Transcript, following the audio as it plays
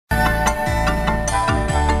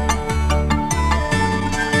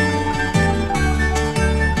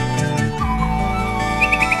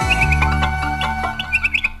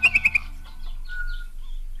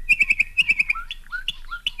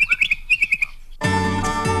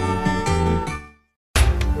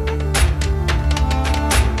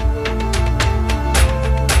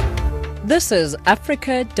This is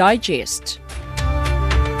Africa Digest.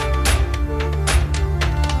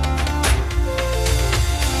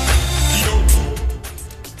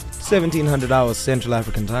 1700 hours Central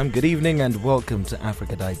African Time. Good evening and welcome to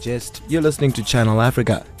Africa Digest. You're listening to Channel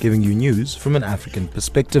Africa, giving you news from an African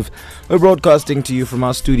perspective. We're broadcasting to you from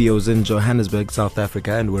our studios in Johannesburg, South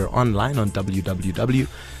Africa, and we're online on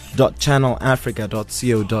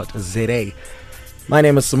www.channelafrica.co.za. My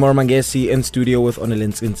name is Samora Mangesi, in studio with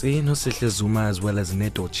Onelin Tsinsi, Nosihle Zuma, as well as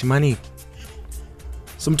Neto Chimani.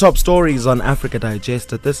 Some top stories on Africa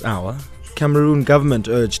Digest at this hour. Cameroon government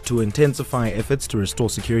urged to intensify efforts to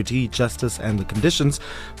restore security, justice and the conditions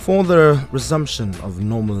for the resumption of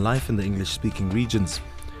normal life in the English-speaking regions.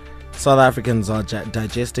 South Africans are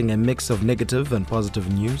digesting a mix of negative and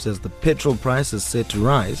positive news as the petrol price is set to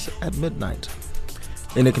rise at midnight.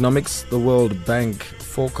 In economics, the World Bank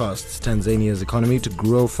forecasts Tanzania's economy to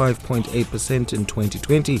grow 5.8% in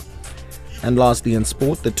 2020. And lastly, in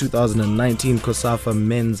sport, the 2019 COSAFA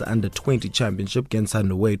Men's Under-20 Championship gets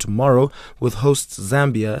underway tomorrow with hosts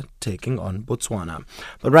Zambia taking on Botswana.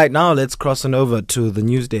 But right now, let's cross on over to the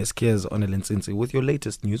news desk. Here's Onelin Tsinsi with your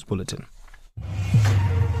latest news bulletin.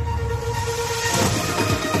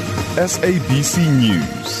 SABC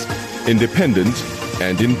News, independent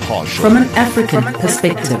and impartial. From an African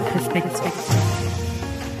perspective.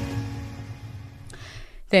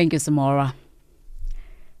 Thank you, Samora.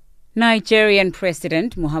 Nigerian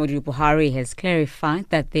President Muhammadu Buhari has clarified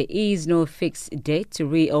that there is no fixed date to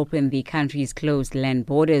reopen the country's closed land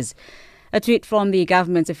borders. A tweet from the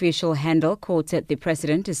government's official handle quoted the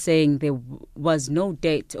president as saying there was no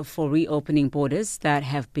date for reopening borders that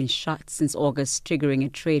have been shut since August, triggering a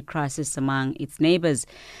trade crisis among its neighbors.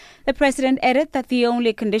 The president added that the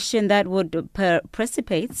only condition that would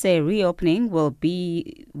precipitate a reopening will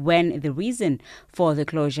be when the reason for the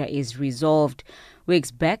closure is resolved.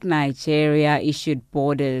 Weeks back, Nigeria issued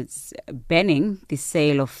orders banning the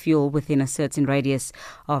sale of fuel within a certain radius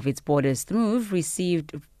of its borders. The move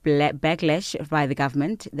received backlash by the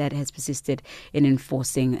government that has persisted in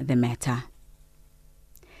enforcing the matter.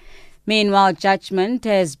 Meanwhile, judgment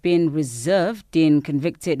has been reserved in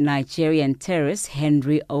convicted Nigerian terrorist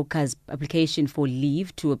Henry Oka's application for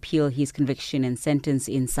leave to appeal his conviction and sentence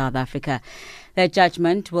in South Africa. The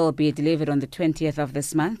judgment will be delivered on the 20th of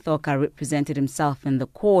this month. Oka represented himself in the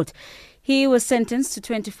court. He was sentenced to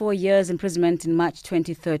 24 years imprisonment in March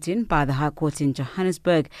 2013 by the High Court in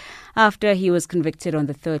Johannesburg after he was convicted on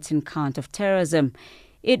the 13th count of terrorism.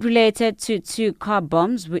 It related to 2 car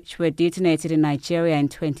bombs which were detonated in Nigeria in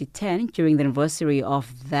 2010 during the anniversary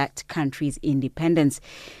of that country's independence.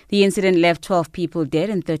 The incident left 12 people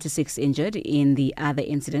dead and 36 injured. In the other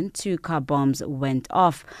incident, 2 car bombs went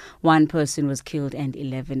off. 1 person was killed and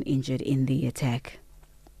 11 injured in the attack.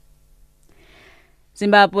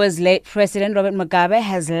 Zimbabwe's late President Robert Mugabe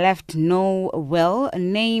has left no will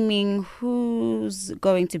naming who's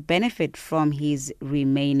going to benefit from his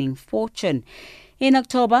remaining fortune. In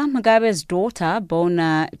October, Mugabe's daughter,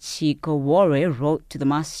 Bona Chikowore, wrote to the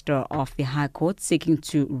Master of the High Court seeking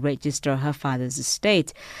to register her father's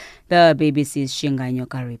estate. The BBC's Shinga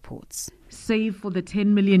Nyoka reports. Save for the $10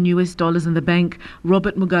 million in the bank,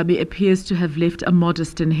 Robert Mugabe appears to have left a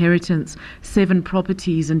modest inheritance, 7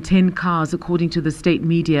 properties and 10 cars, according to the state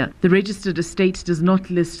media. The registered estate does not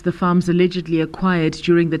list the farms allegedly acquired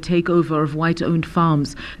during the takeover of white-owned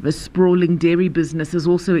farms. The sprawling dairy business is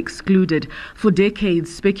also excluded. For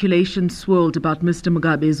decades, speculation swirled about Mr.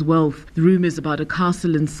 Mugabe's wealth. The rumours about a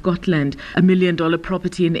castle in Scotland, $1 million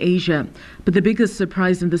property in Asia. But the biggest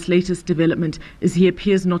surprise in this latest development is he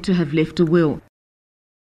appears not to have left a will.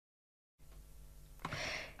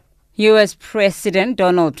 U.S. President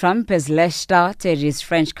Donald Trump has lashed out at his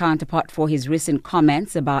French counterpart for his recent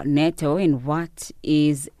comments about NATO in what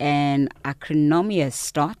is an acrimonious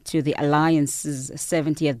start to the alliance's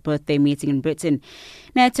 70th birthday meeting in Britain.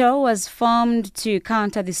 NATO was formed to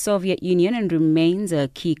counter the Soviet Union and remains a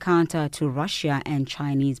key counter to Russia and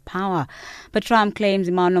Chinese power. But Trump claims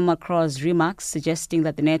Emmanuel Macron's remarks suggesting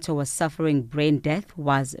that the NATO was suffering brain death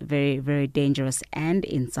was very, very dangerous and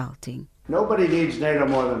insulting. Nobody needs NATO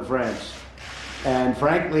more than France. And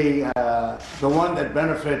frankly, the one that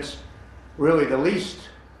benefits really the least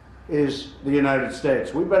is the United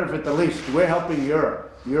States. We benefit the least. We're helping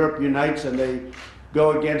Europe. Europe unites and they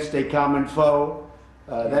go against a common foe.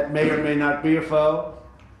 That may or may not be a foe.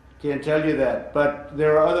 Can't tell you that. But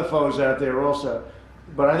there are other foes out there also.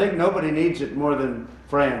 But I think nobody needs it more than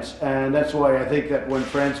France. And that's why I think that when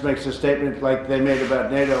France makes a statement like they made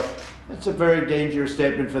about NATO, it's a very dangerous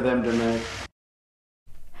statement for them to make.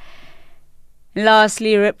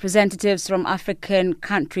 Lastly, representatives from African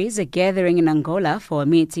countries are gathering in Angola for a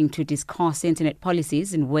meeting to discuss internet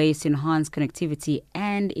policies and ways to enhance connectivity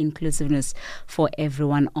and inclusiveness for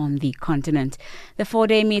everyone on the continent. The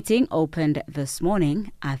 4-day meeting opened this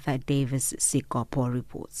morning. Arthur Davis Sikopo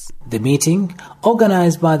reports. The meeting,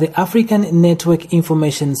 organized by the African Network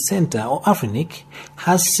Information Center, or AFRINIC,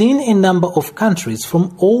 has seen a number of countries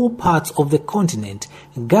from all parts of the continent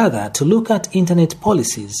gather to look at internet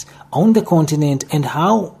policies on the continent and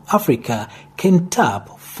how Africa can tap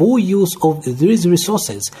full use of these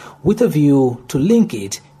resources with a view to link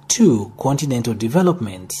it to continental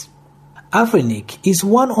development. AFRINIC is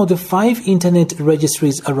one of the 5 internet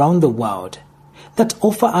registries around the world that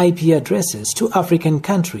offer IP addresses to African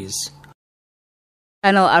countries.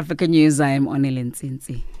 Channel Africa News, I am Onele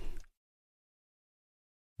Ntsinzi.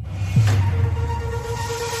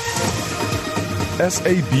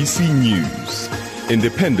 SABC News,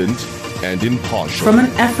 independent and impartial. From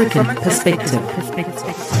an African perspective.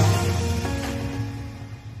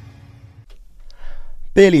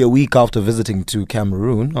 Barely a week after visiting to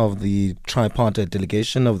Cameroon of the tripartite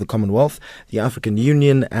delegation of the Commonwealth, the African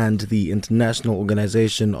Union and the International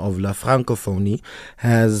Organization of La Francophonie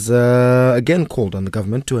has again called on the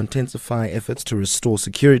government to intensify efforts to restore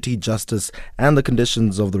security, justice and the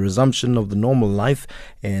conditions of the resumption of the normal life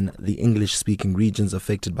in the English-speaking regions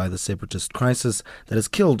affected by the separatist crisis that has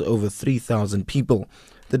killed over 3,000 people.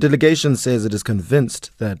 The delegation says it is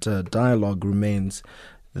convinced that dialogue remains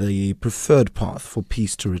the preferred path for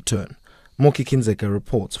peace to return. Moki Kinzeka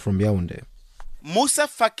reports from Yaoundé. Musa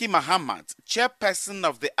Faki Mahamat, chairperson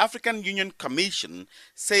of the African Union Commission,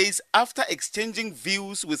 says after exchanging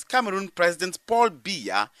views with Cameroon President Paul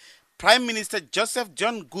Biya, Prime Minister Joseph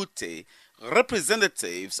John Goute,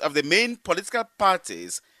 representatives of the main political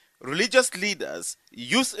parties, religious leaders,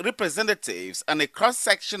 youth representatives, and a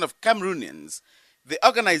cross-section of Cameroonians, the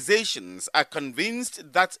organizations are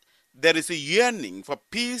convinced that there is a yearning for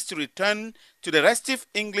peace to return to the restive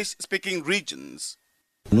English-speaking regions.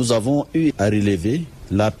 Nous avons eu à relever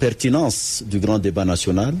la pertinence du grand débat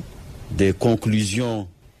national, des conclusions.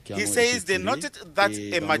 He says they noted that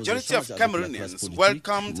a majority of Cameroonians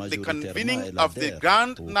welcomed the convening of the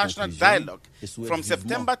Grand National Dialogue from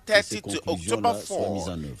September 30 to October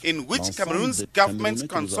 4, in which Cameroon's government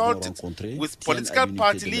consulted with political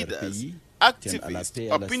party leaders,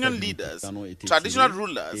 activists, opinion leaders, traditional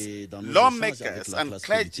rulers, lawmakers and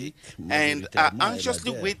clergy, and are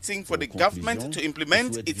anxiously waiting for the government to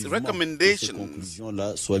implement its recommendations.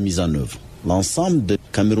 L'ensemble des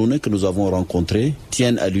Camerounais que nous avons rencontrés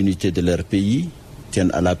tiennent à l'unité de leur pays, tiennent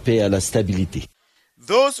à la paix et à la stabilité.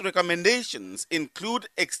 Those recommendations include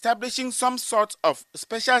establishing some sort of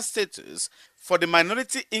special status for the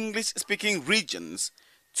minority English-speaking regions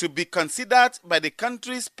to be considered by the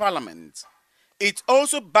country's parliament. It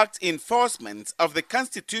also backed enforcement of the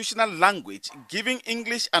constitutional language, giving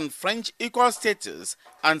English and French equal status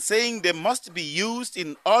and saying they must be used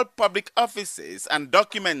in all public offices and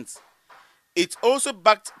documents. It also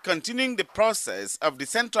backed continuing the process of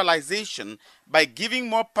decentralization by giving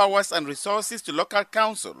more powers and resources to local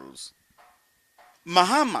councils.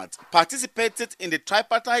 Mahamat participated in the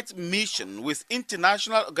tripartite mission with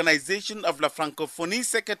International Organization of La Francophonie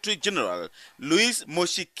Secretary General Louis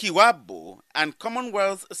Moshikiwabo and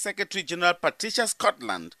Commonwealth Secretary General Patricia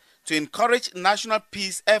Scotland to encourage national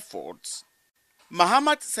peace efforts.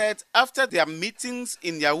 Mahamat said after their meetings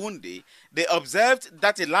in Yaoundé, they observed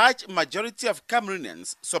that a large majority of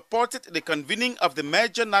Cameroonians supported the convening of the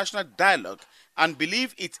major national dialogue and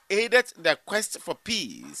believe it aided their quest for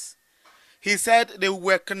peace. He said they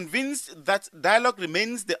were convinced that dialogue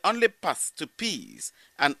remains the only path to peace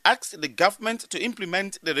and asked the government to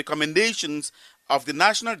implement the recommendations of the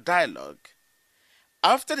national dialogue.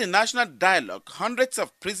 After the national dialogue, hundreds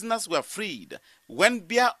of prisoners were freed when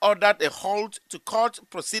Biya ordered a halt to court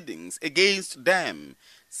proceedings against them,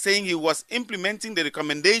 saying he was implementing the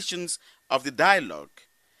recommendations of the dialogue.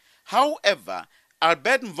 However,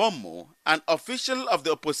 Albert Mvomo, an official of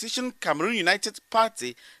the opposition Cameroon United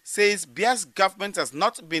Party, says Biya's government has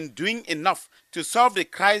not been doing enough to solve the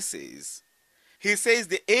crisis. He says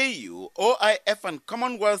the AU, OIF and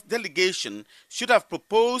Commonwealth delegation should have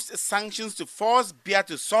proposed sanctions to force Biya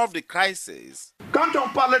to solve the crisis. Quand on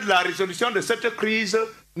parle de la résolution de cette crise,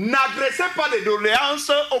 n'adressez pas les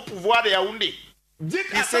doléances au pouvoir de Yaoundé.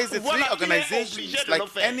 He says the 3 organizations, like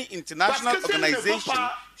any international organization,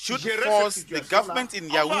 should force the government in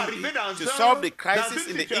Yaoundé to solve the crisis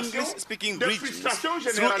in the English-speaking regions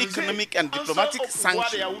through economic and diplomatic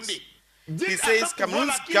sanctions. He says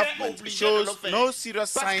Cameroon's government shows no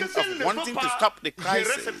serious sign of wanting to stop the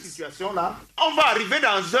crisis. On va arriver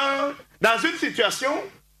dans une situation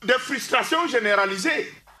de frustration généralisée.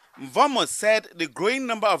 Mvomo said the growing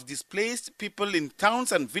number of displaced people in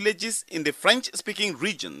towns and villages in the French-speaking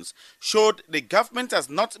regions showed the government has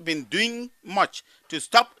not been doing much to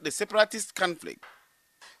stop the separatist conflict.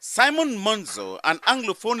 Simon Monzo, an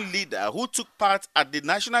Anglophone leader who took part at the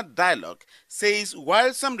National Dialogue, says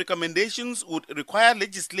while some recommendations would require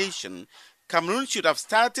legislation, Cameroon should have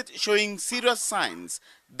started showing serious signs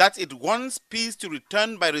that it wants peace to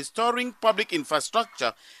return by restoring public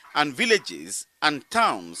infrastructure and villages and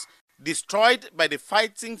towns destroyed by the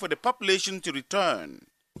fighting for the population to return.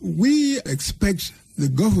 We expect the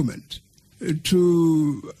government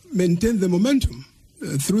to maintain the momentum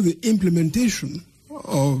through the implementation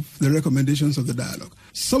of the recommendations of the dialogue.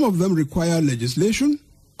 Some of them require legislation,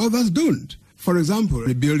 others don't. For example,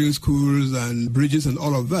 rebuilding schools and bridges and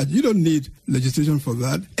all of that, you don't need legislation for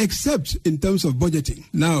that, except in terms of budgeting.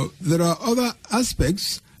 Now, there are other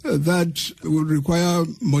aspects that will require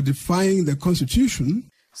modifying the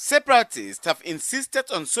constitution. Separatists have insisted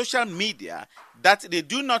on social media that they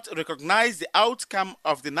do not recognize the outcome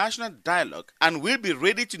of the national dialogue and will be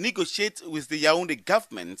ready to negotiate with the Yaoundé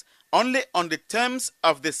government only on the terms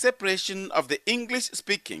of the separation of the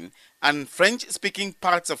English-speaking and French-speaking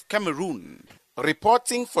parts of Cameroon.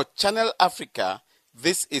 Reporting for Channel Africa,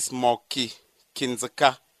 this is Moki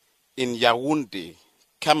Kinzaka in Yaoundé,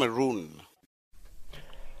 Cameroon.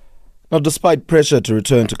 Now, despite pressure to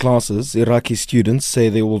return to classes, Iraqi students say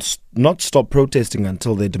they will not stop protesting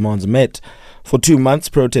until their demands are met. For 2 months,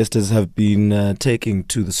 protesters have been taking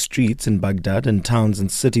to the streets in Baghdad and towns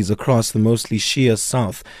and cities across the mostly Shia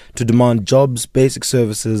south to demand jobs, basic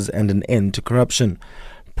services and an end to corruption.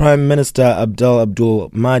 Prime Minister Abdel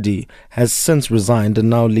Mahdi has since resigned and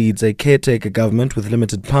now leads a caretaker government with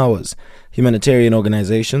limited powers. Humanitarian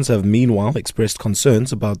organizations have meanwhile expressed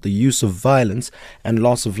concerns about the use of violence and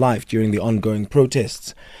loss of life during the ongoing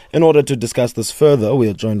protests. In order to discuss this further, we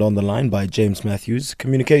are joined on the line by James Matthews,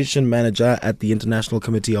 Communication Manager at the International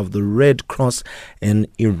Committee of the Red Cross in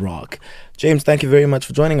Iraq. James, thank you very much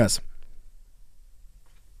for joining us.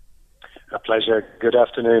 A pleasure. Good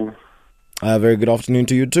afternoon. Very good afternoon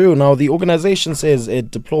to you too. Now, the organization says it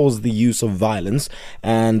deplores the use of violence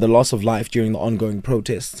and the loss of life during the ongoing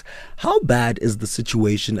protests. How bad is the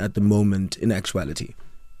situation at the moment in actuality?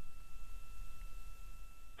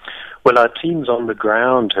 Well, our teams on the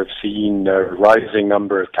ground have seen a rising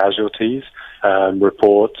number of casualties.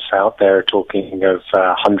 Reports out there talking of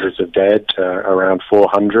hundreds of dead, around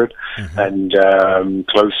 400, and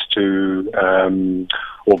close to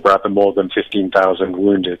or rather more than 15,000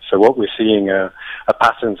 wounded. So what we're seeing are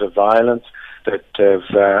patterns of violence that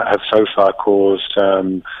have so far caused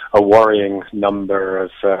a worrying number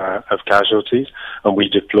of casualties, and we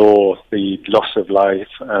deplore the loss of life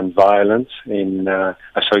and violence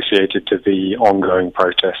associated to the ongoing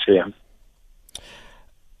protests here.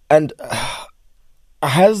 And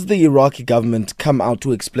has the Iraqi government come out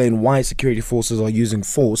to explain why security forces are using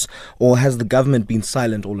force, or has the government been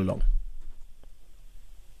silent all along?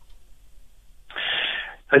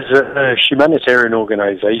 As a humanitarian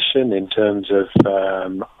organization, in terms of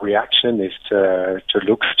reaction, is to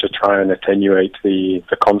look to try and attenuate the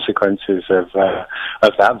consequences of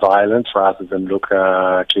that violence rather than look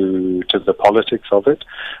to the politics of it.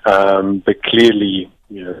 But clearly,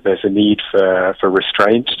 there's a need for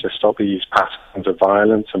restraint to stop these patterns of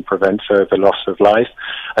violence and prevent further loss of life,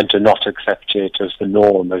 and to not accept it as the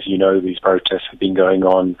norm. As you know, these protests have been going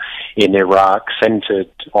on in Iraq, centered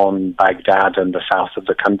on Baghdad and the south of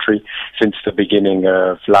the country since the beginning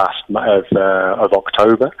of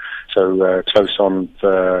October. So close on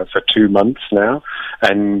for 2 months now,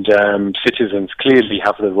 and citizens clearly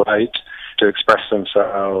have the right to express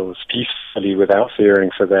themselves peacefully without fearing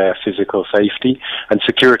for their physical safety, and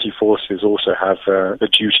security forces also have a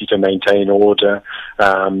duty to maintain order,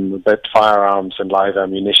 but firearms and live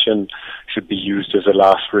ammunition should be used as a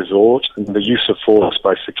last resort, and the use of force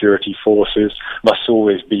by security forces must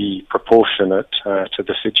always be proportionate to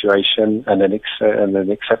the situation and an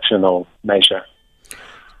exceptional measure.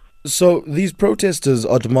 So these protesters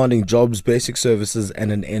are demanding jobs, basic services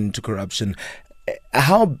and an end to corruption.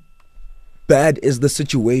 How bad is the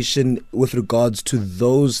situation with regards to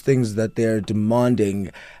those things that they're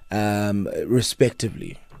demanding,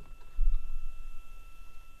 respectively?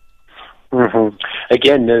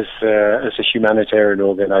 Again, as a humanitarian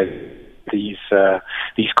organization,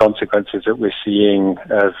 these consequences that we're seeing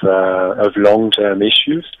of long-term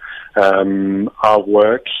issues, our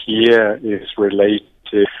work here is related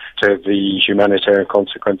to the humanitarian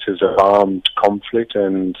consequences of armed conflict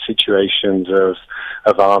and situations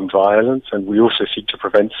of armed violence. And we also seek to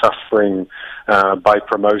prevent suffering by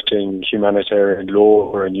promoting humanitarian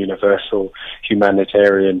law and universal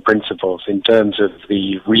humanitarian principles. In terms of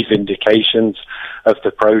the reivindications of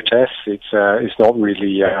the protests, it's not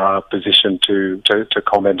really our position to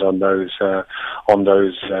comment on those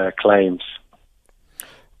claims.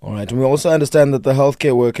 All right, and we also understand that the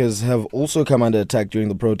healthcare workers have also come under attack during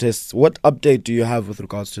the protests. What update do you have with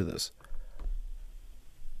regards to this?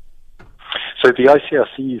 So the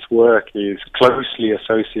ICRC's work is closely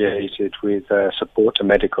associated with support to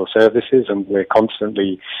medical services, and we're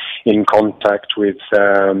constantly in contact with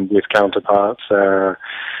counterparts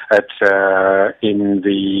in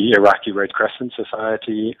the Iraqi Red Crescent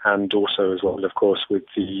Society, and also as well, of course, with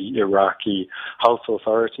the Iraqi health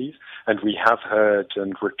authorities. And we have heard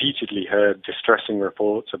and repeatedly heard distressing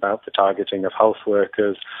reports about the targeting of health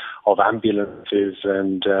workers, of ambulances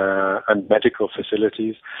and medical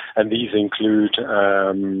facilities, and these include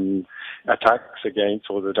attacks against,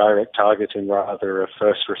 or the direct targeting rather, of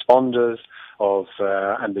first responders,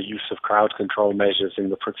 and the use of crowd control measures in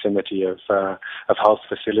the proximity of health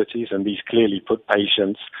facilities, and these clearly put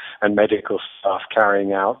patients and medical staff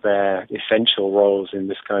carrying out their essential roles in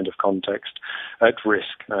this kind of context at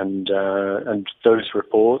risk. And those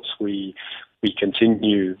reports we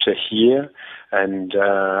continue to hear and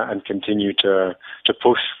continue to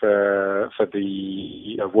push for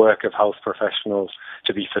the work of health professionals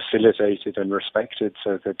to be facilitated and respected,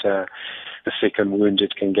 so that the sick and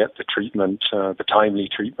wounded can get the treatment, the timely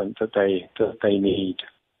treatment that they need.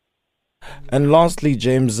 And lastly,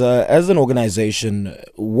 James, as an organization,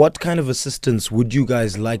 what kind of assistance would you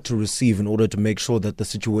guys like to receive in order to make sure that the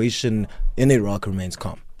situation in Iraq remains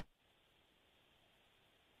calm?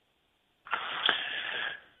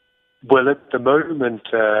 Well, at the moment,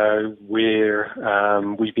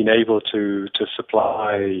 we've been able to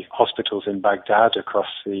supply hospitals in Baghdad across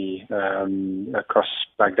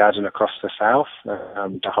Baghdad and across the south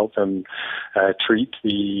to help them treat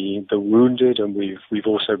the wounded, and we've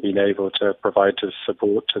also been able to provide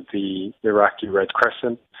support to the Iraqi Red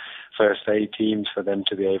Crescent first aid teams for them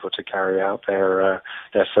to be able to carry out their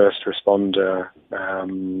first responder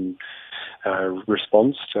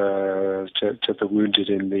response to the wounded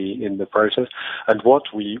in the protest. And what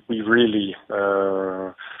we really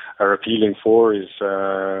are appealing for is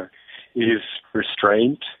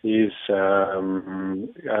restraint, is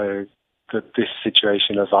that this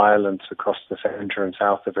situation of violence across the center and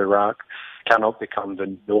south of Iraq cannot become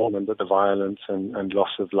the norm, and that the violence and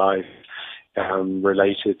loss of life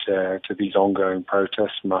related to these ongoing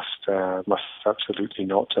protests must absolutely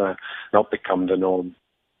not become the norm.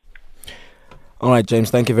 All right, James,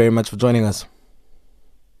 thank you very much for joining us.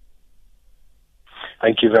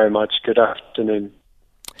 Thank you very much. Good afternoon.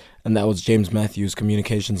 And that was James Matthews,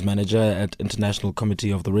 Communications Manager at International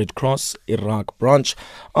Committee of the Red Cross, Iraq branch,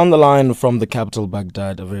 on the line from the capital,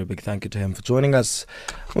 Baghdad. A very big thank you to him for joining us.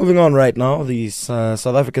 Moving on right now, these South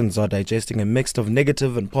Africans are digesting a mix of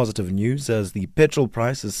negative and positive news as the petrol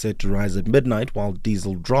price is set to rise at midnight while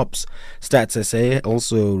diesel drops. Stats SA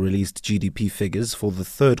also released GDP figures for the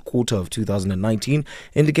third quarter of 2019,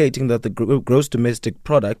 indicating that the gross domestic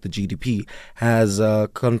product, the GDP, has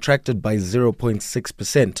contracted by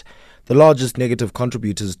 0.6%. The largest negative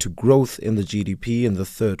contributors to growth in the GDP in the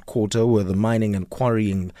third quarter were the mining and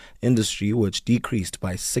quarrying industry, which decreased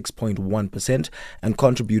by 6.1% and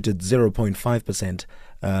contributed 0.5%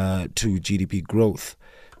 to GDP growth.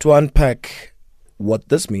 To unpack what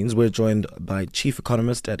this means, we're joined by Chief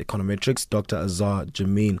Economist at Econometrics, Dr. Azar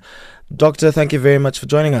Jammine. Doctor, thank you very much for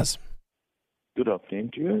joining us. Good afternoon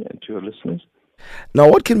to you and to your listeners. Now,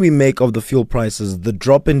 what can we make of the fuel prices, the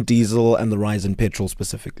drop in diesel and the rise in petrol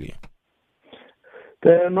specifically?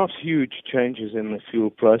 There are not huge changes in the fuel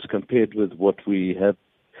price compared with what we have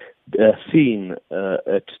seen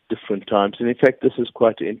at different times. And in fact, this is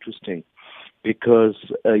quite interesting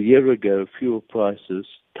because a year ago, fuel prices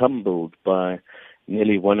tumbled by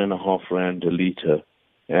nearly 1.5 rand a litre.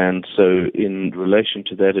 And so in relation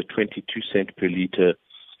to that, a 22 cent per litre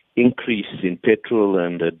increase in petrol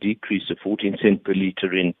and a decrease of 14 cent per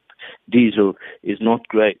litre in diesel is not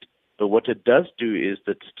great. But what it does do is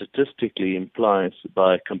that statistically implies,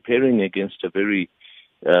 by comparing against a very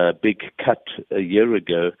big cut a year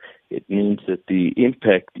ago, it means that the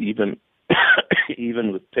impact, even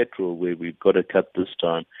with petrol, where we've got a cut this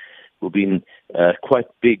time, will be quite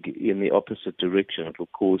big in the opposite direction. It will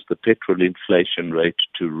cause the petrol inflation rate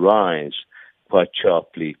to rise quite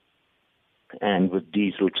sharply, and with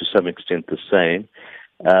diesel to some extent the same.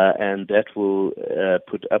 and that will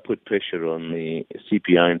put upward pressure on the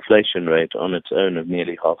CPI inflation rate on its own of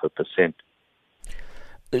nearly 0.5%.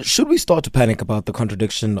 Should we start to panic about the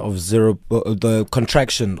contraction of the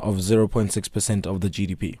contraction of 0.6% of the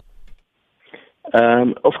GDP?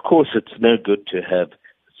 Of course, it's no good to have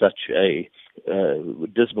such a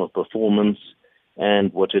dismal performance,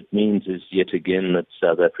 and what it means is yet again that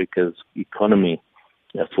South Africa's economy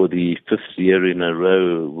for the fifth year in a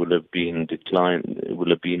row will have been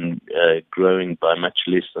growing by much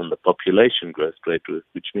less than the population growth rate,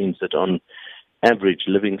 which means that on average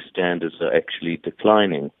living standards are actually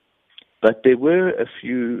declining. But there were a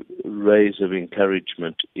few rays of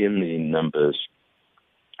encouragement in the numbers.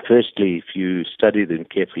 Firstly, if you study them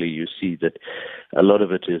carefully, you see that a lot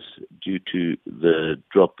of it is due to the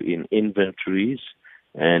drop in inventories,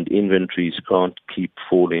 and inventories can't keep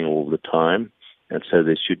falling all the time, and so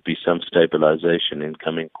there should be some stabilization in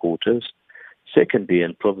coming quarters. Secondly,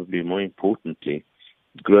 and probably more importantly,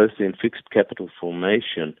 growth in fixed capital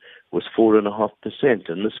formation was 4.5%,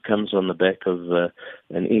 and this comes on the back of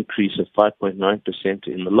an increase of 5.9%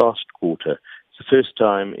 in the last quarter. It's the first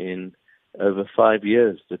time in over 5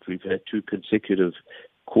 years that we've had 2 consecutive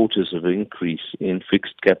quarters of increase in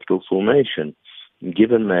fixed capital formation. And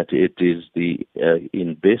given that it is the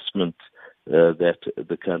investment that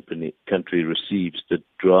the country receives that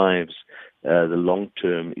drives the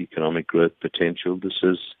long-term economic growth potential, this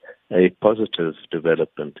is a positive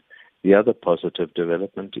development. The other positive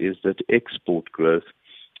development is that export growth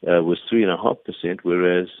was 3.5%,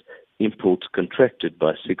 whereas imports contracted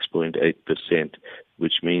by 6.8%,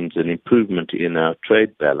 which means an improvement in our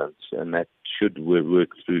trade balance, and that should work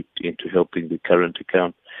through into helping the current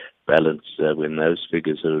account balance when those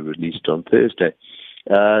figures are released on Thursday.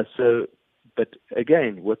 But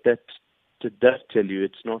again, what that does tell you,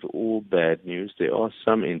 it's not all bad news. There are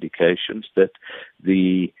some indications that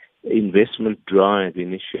the investment drive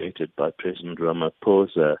initiated by President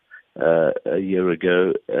Ramaphosa a year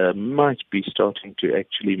ago might be starting to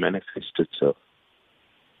actually manifest itself.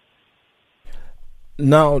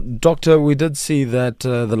 Now, Doctor, we did see that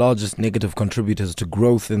the largest negative contributors to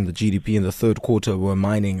growth in the GDP in the third quarter were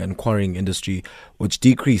mining and quarrying industry, which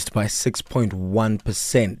decreased by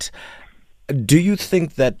 6.1%. Do you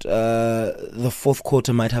think that the fourth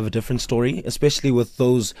quarter might have a different story, especially with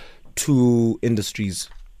those 2 industries?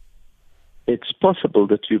 It's possible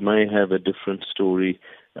that you may have a different story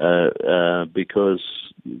because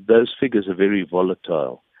those figures are very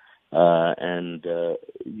volatile.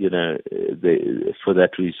 For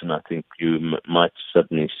that reason, I think you might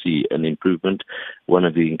suddenly see an improvement. One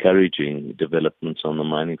of the encouraging developments on the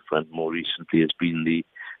mining front more recently has been the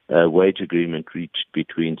wage agreement reached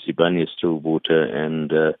between Sibanye-Stillwater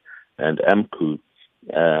and AMCU,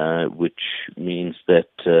 which means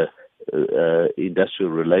that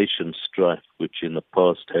industrial relations strife, which in the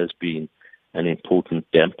past has been an important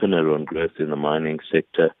dampener on growth in the mining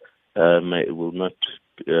sector, may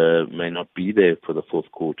not be there for the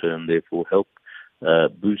fourth quarter, and therefore help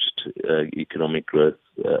boost economic growth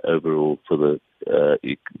overall for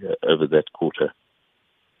over that quarter.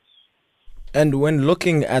 And when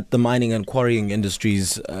looking at the mining and quarrying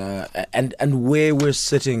industries and where we're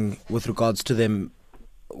sitting with regards to them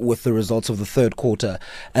with the results of the third quarter,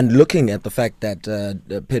 and looking at the fact that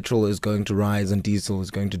petrol is going to rise and diesel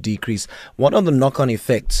is going to decrease, what are the knock-on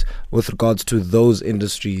effects with regards to those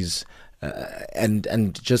industries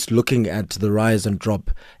and just looking at the rise and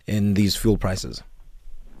drop in these fuel prices?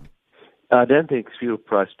 I don't think fuel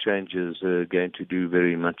price changes are going to do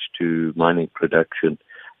very much to mining production.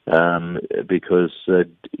 Because, to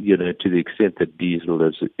the extent that diesel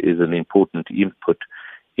is an important input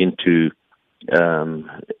into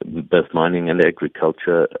both mining and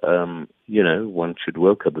agriculture, one should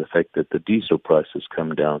welcome the fact that the diesel price has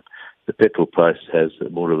come down. The petrol price has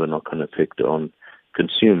more of a knock-on effect on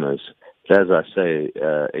consumers. As I say,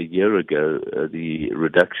 a year ago, the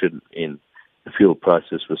reduction in fuel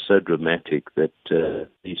prices was so dramatic that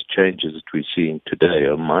these changes that we're seeing today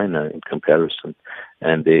are minor in comparison,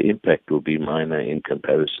 and their impact will be minor in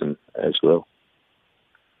comparison as well.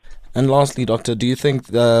 And lastly, Doctor, do you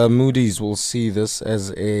think Moody's will see this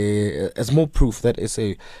as more proof that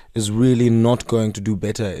SA is really not going to do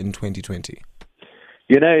better in 2020?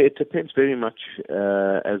 It depends very much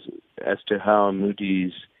as to how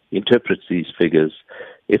Moody's interprets these figures.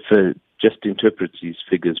 If it just interprets these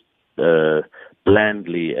figures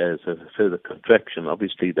blandly as a further contraction,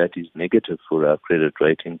 obviously that is negative for our credit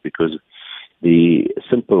rating, because the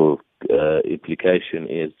simple implication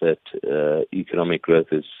is that economic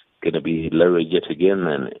growth is going to be lower yet again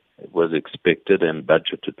than was expected and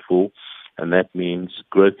budgeted for. and that means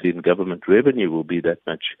growth in government revenue will be that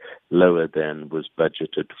much lower than was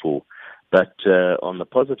budgeted for. But on the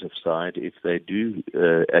positive side, if they do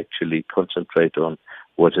actually concentrate on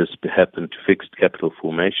what has happened to fixed capital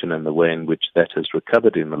formation and the way in which that has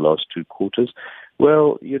recovered in the last 2 quarters,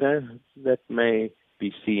 well, that may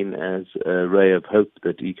be seen as a ray of hope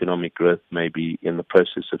that economic growth may be in the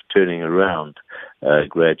process of turning around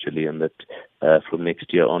gradually, and that from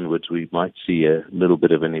next year onwards we might see a little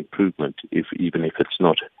bit of an improvement, even if it's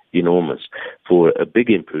not enormous. For a big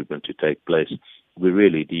improvement to take place, we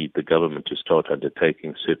really need the government to start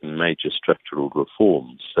undertaking certain major structural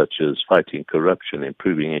reforms, such as fighting corruption,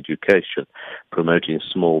 improving education, promoting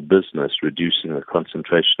small business, reducing the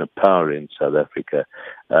concentration of power in South Africa,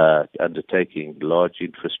 undertaking large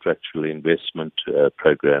infrastructural investment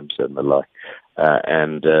programs and the like.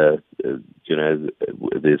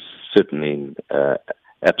 There's certainly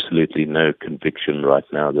absolutely no conviction right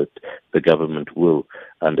now that the government will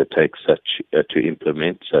undertake to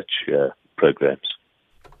implement such programs.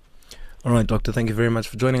 All right, Doctor, thank you very much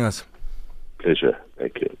for joining us. Pleasure.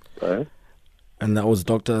 Thank you. Bye. And that was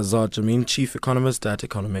Dr. Azad Jammine, Chief Economist at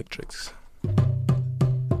Econometrics.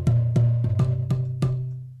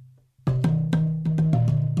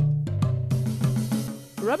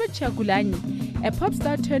 Robert Chagulanyi, a pop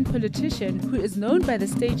star turned politician who is known by the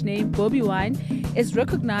stage name Bobi Wine, is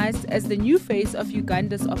recognized as the new face of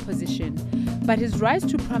Uganda's opposition. But his rise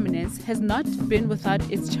to prominence has not been without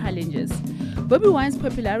its challenges. Bobi Wine's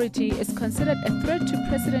popularity is considered a threat to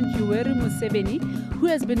President Yoweri Museveni, who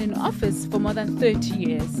has been in office for more than 30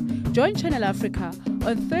 years. Join Channel Africa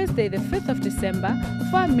on Thursday, the 5th of December,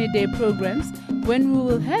 for our midday programs when we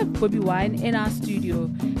will have Bobi Wine in our studio.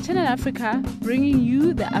 Channel Africa, bringing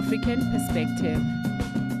you the African perspective.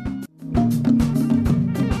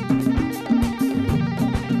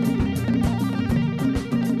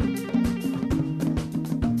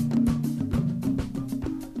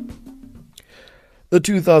 The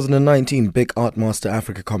 2019 Big Art Master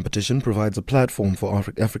Africa competition provides a platform for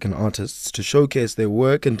African artists to showcase their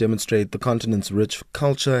work and demonstrate the continent's rich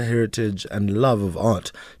culture, heritage, and love of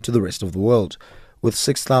art to the rest of the world. With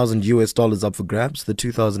 $6,000 up for grabs, the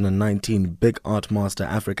 2019 Big Art Master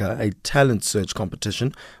Africa, a talent search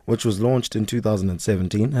competition which was launched in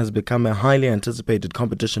 2017, has become a highly anticipated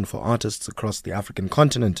competition for artists across the African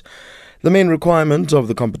continent. The main requirement of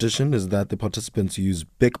the competition is that the participants use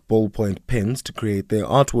big ballpoint pens to create their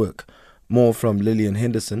artwork. More from Lillian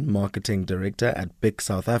Henderson, Marketing Director at BIC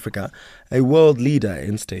South Africa, a world leader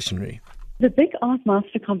in stationery. The Big Art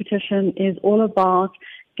Master competition is all about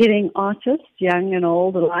getting artists, young and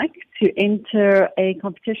old alike, to enter a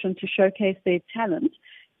competition to showcase their talent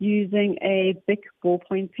using a big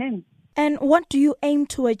ballpoint pen. And what do you aim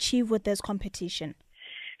to achieve with this competition?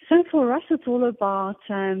 So for us, it's all about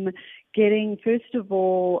getting, first of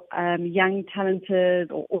all, young, talented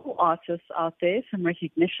or all artists out there, some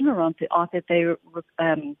recognition around the art that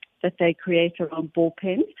they create around ball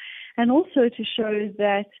pens, and also to show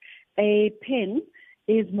that a pen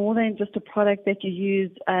is more than just a product that you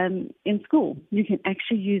use in school. You can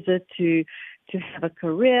actually use it to have a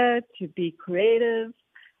career, to be creative.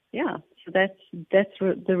 Yeah, so that's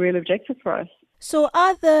the real objective for us. So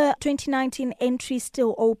are the 2019 entries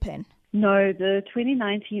still open? No, the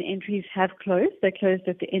 2019 entries have closed. They closed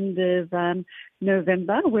at the end of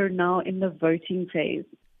November. We're now in the voting phase.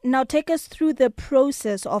 Now take us through the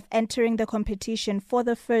process of entering the competition for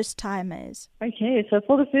the first-timers. Okay, so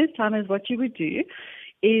for the first-timers, what you would do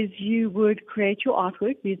is you would create your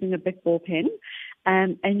artwork using a big ball pen,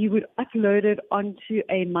 and you would upload it onto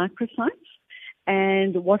a microsite.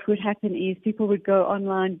 And what would happen is people would go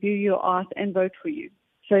online, view your art, and vote for you.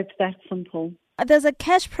 So it's that simple. There's a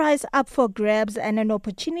cash prize up for grabs and an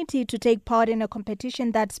opportunity to take part in a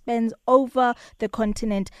competition that spans over the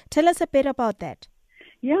continent. Tell us a bit about that.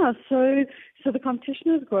 Yeah, so the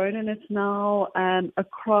competition has grown and it's now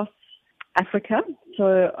across Africa.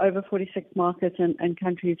 So over 46 markets and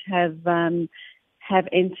countries have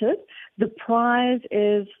entered. The prize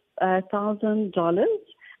is $1,000.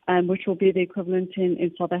 Which will be the equivalent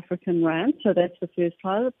in South African rand. So that's the first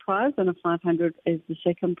prize, and a 500 is the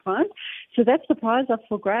second prize. So that's the prize up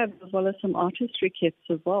for grabs, as well as some artistry kits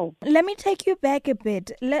as well. Let me take you back a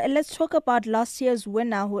bit. Let's talk about last year's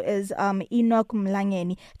winner, who is Enoch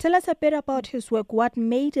Mlangeni. Tell us a bit about his work. What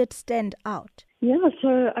made it stand out? Yeah,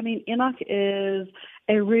 so Enoch is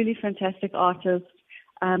a really fantastic artist,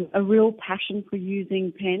 a real passion for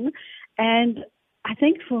using pen, and I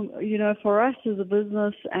think for us as a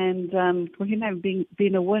business and for him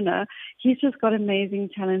being a winner, he's just got amazing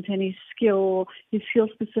talent and his skill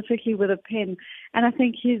specifically with a pen. And I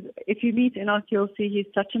think if you meet Enoch, you'll see he's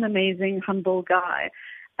such an amazing, humble guy.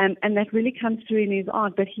 And that really comes through in his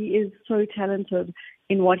art, but he is so talented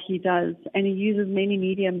in what he does, and he uses many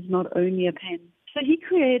mediums, not only a pen. So he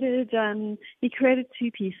created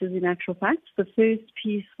two pieces in actual fact. The first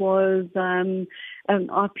piece was an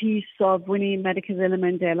art piece of Winnie Madikizela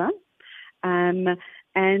Mandela,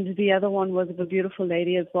 and the other one was of a beautiful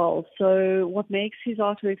lady as well. So what makes his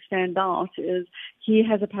artwork stand out is he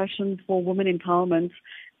has a passion for women empowerment.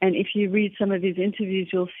 And if you read some of his interviews,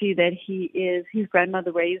 you'll see that his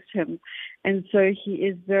grandmother raised him. And so he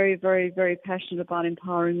is very, very, very passionate about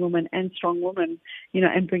empowering women and strong women,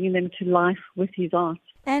 and bringing them to life with his art.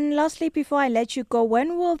 And lastly, before I let you go,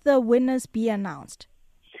 when will the winners be announced?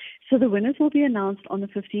 So the winners will be announced on the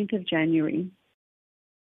 15th of January.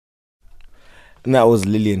 And that was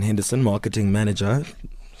Lillian Henderson, marketing manager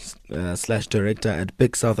 / director at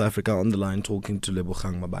BIC South Africa, on the line talking to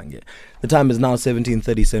Lebogang Mabange. The time is now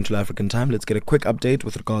 17:30 Central African time. Let's get a quick update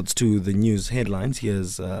with regards to the news headlines.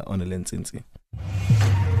 Here's Onelin Tsinsi.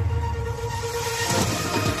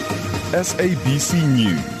 SABC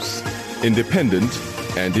News, independent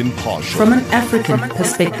and impartial. From an African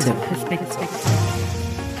perspective.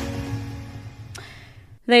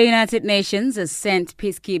 The United Nations has sent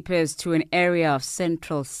peacekeepers to an area of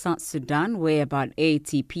central South Sudan where about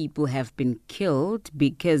 80 people have been killed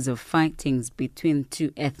because of fightings between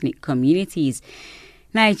two ethnic communities.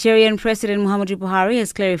 Nigerian President Muhammadu Buhari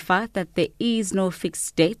has clarified that there is no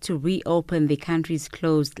fixed date to reopen the country's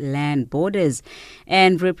closed land borders.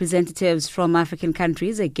 And representatives from African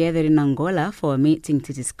countries are gathered in Angola for a meeting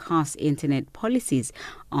to discuss internet policies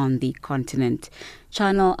on the continent.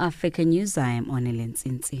 Channel Africa News, I am Onelin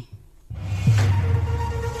Tsinsi.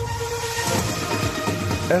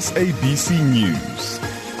 SABC News,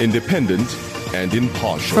 independent and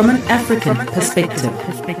impartial. From an African perspective.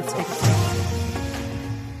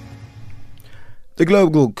 The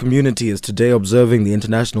global community is today observing the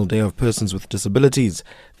International Day of Persons with Disabilities.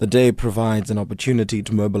 The day provides an opportunity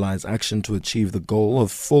to mobilize action to achieve the goal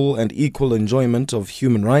of full and equal enjoyment of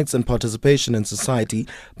human rights and participation in society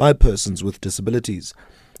by persons with disabilities.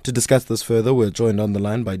 To discuss this further, we're joined on the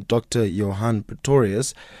line by Dr. Johan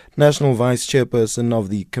Pretorius, National Vice Chairperson of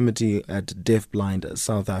the Committee at Deafblind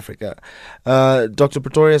South Africa. Dr.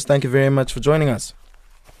 Pretorius, thank you very much for joining us.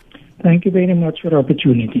 Thank you very much for the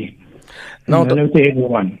opportunity. Now, hello to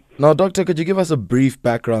everyone. Now, Doctor, could you give us a brief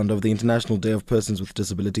background of the International Day of Persons with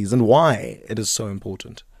Disabilities and why it is so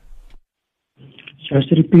important?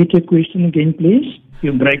 Just repeat your question again, please.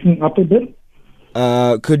 You're breaking up a bit.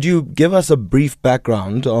 Could you give us a brief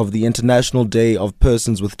background of the International Day of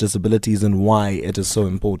Persons with Disabilities and why it is so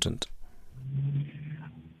important?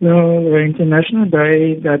 Well, the International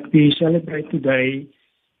Day that we celebrate today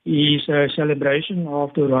is a celebration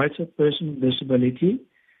of the rights of persons with disability.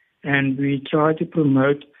 And we try to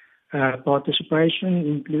promote participation,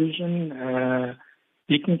 inclusion,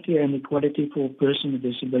 dignity and equality for persons with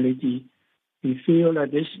disability. We feel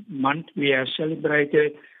that this month we have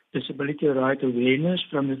celebrated Disability Right Awareness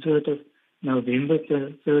from the 3rd of November to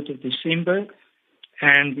the 3rd of December.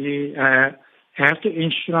 And we have to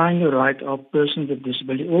enshrine the right of persons with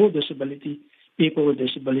disability, all people with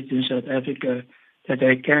disability in South Africa, that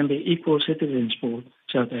they can be equal citizens for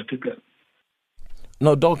South Africa.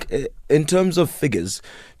 Now, Doc, in terms of figures,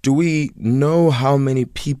 do we know how many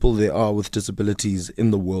people there are with disabilities in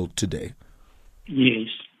the world today? Yes.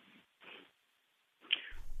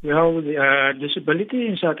 Well, disability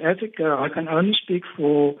in South Africa, I can only speak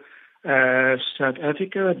for South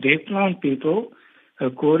Africa deafblind people.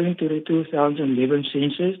 According to the 2011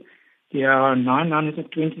 census, there are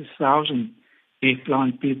 920,000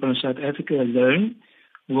 deafblind people in South Africa alone.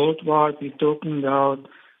 Worldwide, we're talking about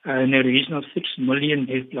in the region of 6 million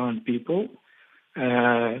deafblind people.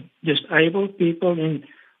 Disabled people in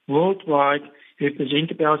worldwide represent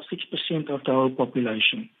about 6% of the whole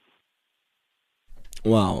population.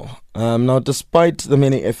 Wow. Now, despite the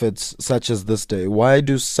many efforts such as this day, why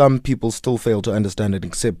do some people still fail to understand and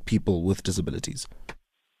accept people with disabilities?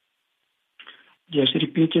 Just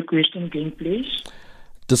repeat your question again, please.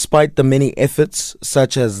 Despite the many efforts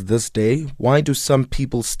such as this day, why do some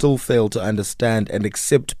people still fail to understand and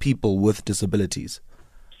accept people with disabilities?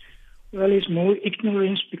 Well, it's more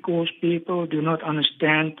ignorance because people do not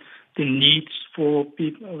understand the needs for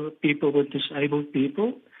people with disabled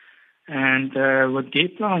people. And with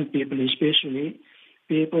deafblind people especially,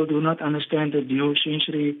 people do not understand the dual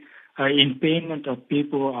sensory impairment of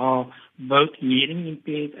people who are both hearing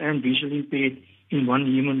impaired and visually impaired in one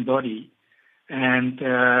human body. And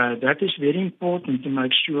that is very important to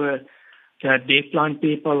make sure that deafblind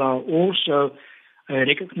people are also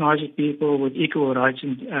recognized people with equal rights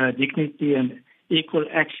and dignity and equal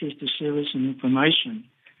access to service and information.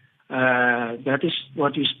 That is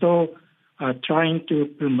what we still are trying to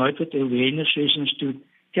promote with awareness sessions, to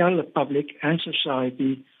tell the public and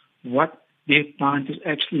society what deafblindness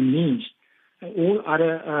actually means. All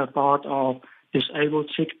other part of disabled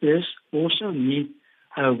sectors also need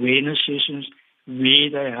awareness sessions where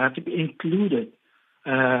they have to be included.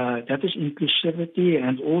 That is inclusivity,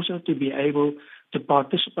 and also to be able to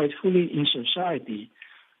participate fully in society.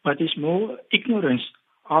 But it's more ignorance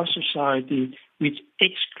of society which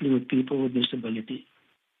exclude people with disability.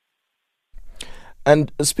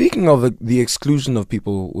 And speaking of the exclusion of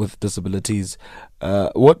people with disabilities,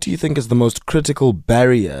 what do you think is the most critical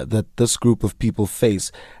barrier that this group of people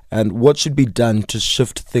face, and what should be done to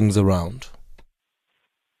shift things around?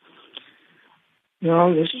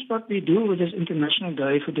 Well, this is what we do with this International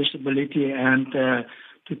Day for Disability, and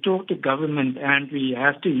to talk to government, and we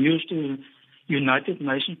have to use the United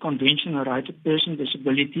Nations Convention on the Right of Persons with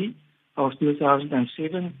Disability of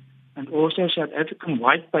 2007, and also South African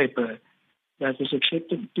White Paper that was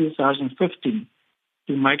accepted in 2015,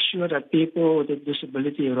 to make sure that people with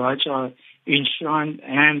disability rights are enshrined,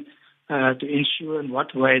 and to ensure in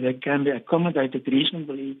what way they can be accommodated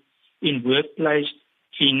reasonably in workplace,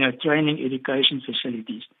 in training education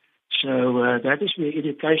facilities. So that is where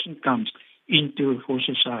education comes into for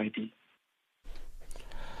society.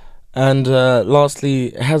 And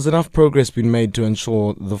lastly, has enough progress been made to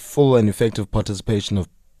ensure the full and effective participation of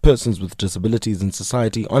persons with disabilities in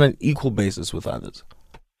society on an equal basis with others?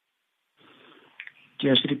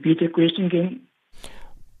 Just repeat the question again.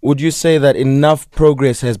 Would you say that enough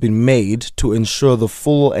progress has been made to ensure the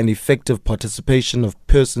full and effective participation of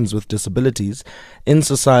persons with disabilities in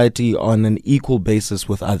society on an equal basis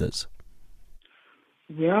with others?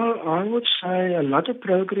 Well, I would say a lot of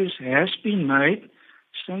progress has been made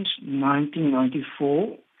since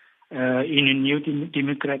 1994 in a new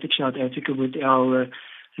democratic South Africa with our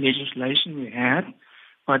legislation we had.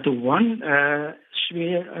 But the one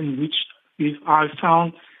sphere in which I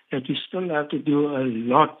found that we still have to do a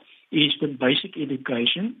lot is with basic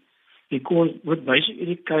education, because with basic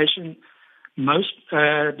education, most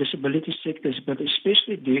disability sectors, but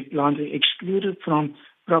especially deafblind, are excluded from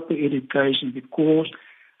proper education because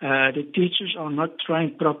the teachers are not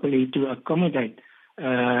trained properly to accommodate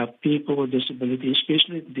people with disability,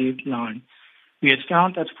 especially deafblind. We have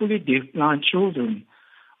found that fully deafblind children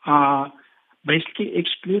are basically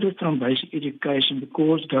excluded from basic education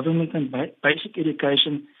because government and basic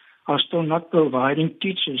education are still not providing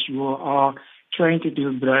teachers who are trained to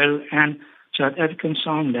do Braille and South African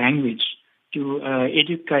Sign Language to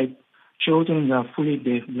educate children that are fully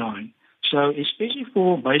deafblind. So especially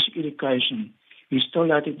for basic education, we still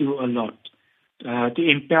have to do a lot to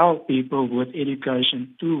empower people with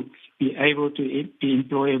education to be able to be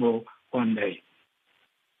employable one day.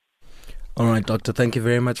 All right, Doctor, thank you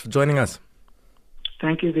very much for joining us.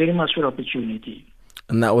 Thank you very much for the opportunity.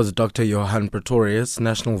 And that was Dr. Johan Pretorius,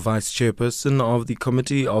 National Vice Chairperson of the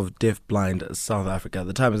Committee of Deafblind South Africa.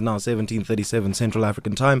 The time is now 17:37 Central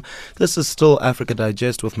African Time. This is still Africa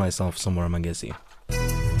Digest with myself, Samora Mangesi.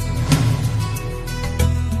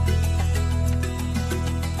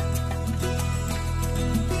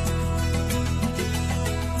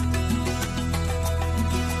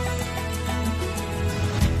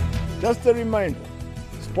 Just a reminder,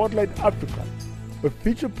 Spotlight Africa, a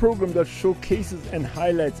feature program that showcases and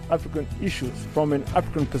highlights African issues from an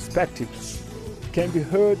African perspective, can be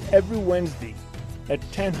heard every Wednesday at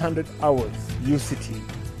 1000 hours UCT,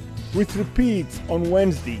 with repeats on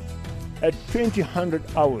Wednesday at 2000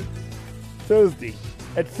 hours, Thursday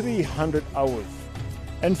at 300 hours,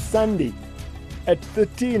 and Sunday at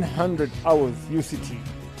 1300 hours UCT.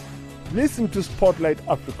 Listen to Spotlight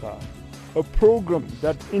Africa, a program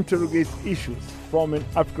that interrogates issues from an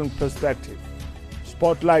African perspective.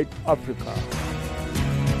 Spotlight Africa.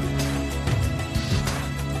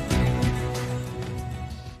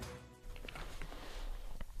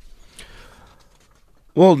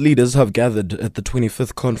 World leaders have gathered at the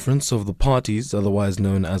 25th Conference of the Parties, otherwise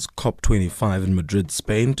known as COP25 in Madrid,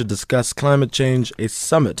 Spain, to discuss climate change, a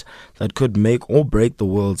summit that could make or break the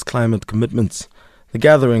world's climate commitments. The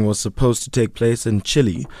gathering was supposed to take place in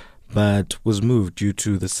Chile, but was moved due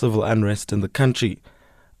to the civil unrest in the country.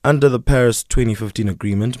 Under the Paris 2015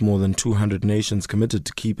 agreement, more than 200 nations committed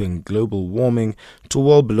to keeping global warming to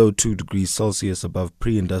well below 2 degrees Celsius above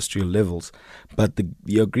pre-industrial levels. But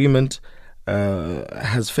the agreement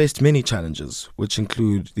has faced many challenges, which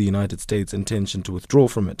include the United States' intention to withdraw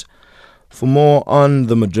from it. For more on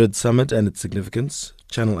the Madrid summit and its significance,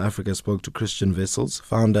 Channel Africa spoke to Christian Wessels,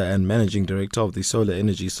 founder and managing director of the solar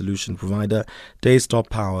energy solution provider Daystop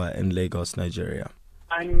Power in Lagos, Nigeria.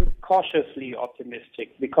 I'm cautiously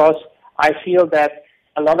optimistic because I feel that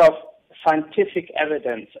a lot of scientific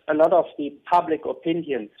evidence, a lot of the public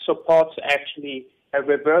opinion supports actually a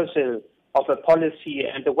reversal of a policy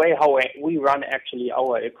and the way how we run actually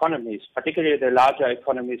our economies, particularly the larger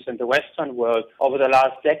economies in the Western world over the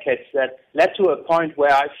last decades, that led to a point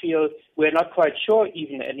where I feel we're not quite sure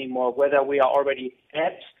even anymore whether we are already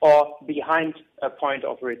at or behind a point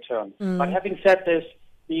of return. But having said this,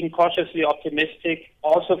 being cautiously optimistic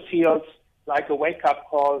also feels like a wake-up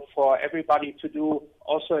call for everybody to do,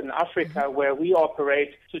 also in Africa, where we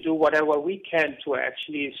operate, to do whatever we can to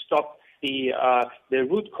actually stop the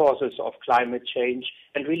root causes of climate change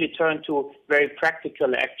and really turn to very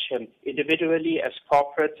practical action, individually, as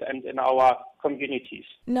corporates, and in our communities.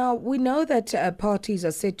 Now, we know that parties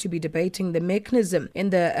are said to be debating the mechanism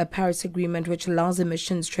in the Paris Agreement which allows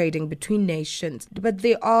emissions trading between nations. But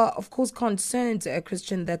there are, of course, concerns,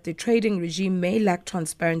 Christian, that the trading regime may lack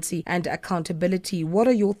transparency and accountability. What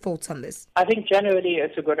are your thoughts on this? I think generally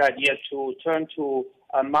it's a good idea to turn to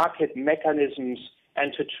market mechanisms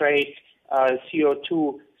and to trade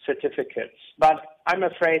CO2 certificates. But I'm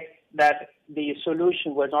afraid that the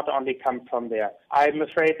solution will not only come from there. I'm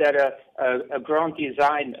afraid that a grand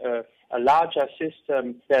design, a larger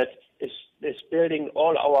system that is building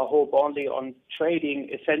all our hope only on trading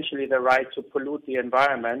essentially the right to pollute the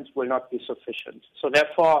environment will not be sufficient. So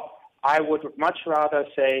therefore, I would much rather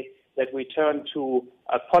say that we turn to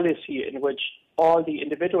a policy in which all the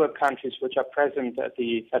individual countries which are present at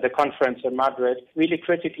the conference in Madrid really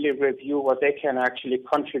critically review what they can actually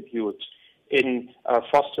contribute in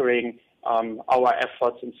fostering our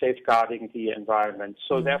efforts in safeguarding the environment.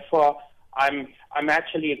 So therefore, I'm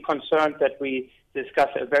actually concerned that we discuss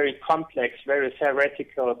a very complex, very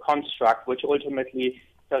theoretical construct which ultimately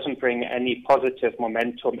doesn't bring any positive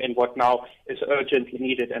momentum in what now is urgently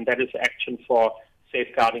needed, and that is action for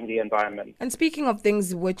safeguarding the environment. And speaking of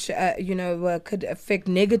things which, could affect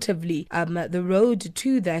negatively the road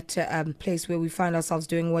to that place where we find ourselves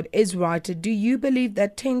doing what is right, do you believe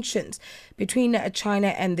that tensions between China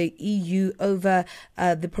and the EU over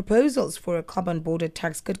the proposals for a carbon border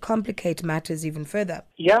tax could complicate matters even further?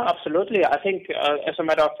 Yeah, absolutely. I think, as a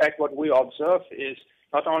matter of fact, what we observe is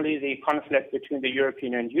not only the conflict between the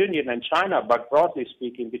European Union and China, but broadly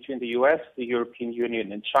speaking between the US, the European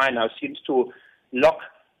Union and China seems to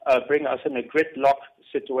bring us in a gridlock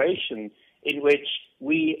situation in which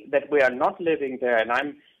we are not living there.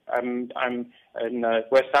 And I'm in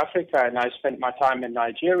West Africa, and I spent my time in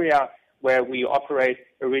Nigeria, where we operate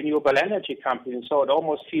a renewable energy company. So it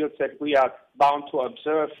almost feels that we are bound to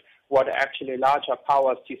observe what actually larger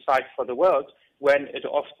powers decide for the world, when it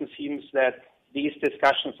often seems that these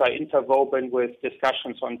discussions are interwoven with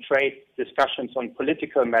discussions on trade, discussions on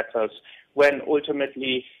political matters, when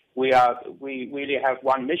ultimately we really have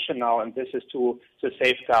one mission now, and this is to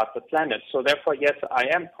safeguard the planet. So therefore, yes, I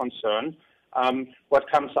am concerned what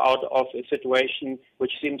comes out of a situation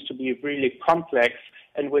which seems to be really complex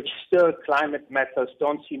and which still climate matters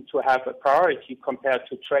don't seem to have a priority compared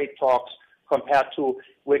to trade talks, compared to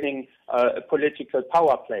winning a political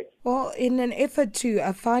power play. Well, in an effort to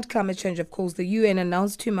fight climate change, of course, the UN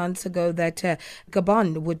announced 2 months ago that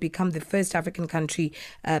Gabon would become the first African country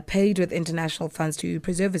paid with international funds to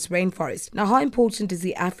preserve its rainforest. Now, how important is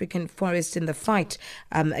the African forest in the fight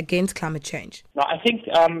against climate change? Now, I think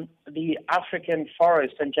the African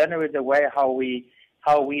forest and generally the way how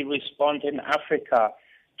we respond in Africa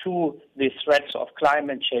to the threats of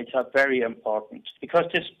climate change are very important. Because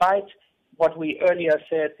despite what we earlier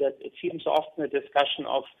said, that it seems often a discussion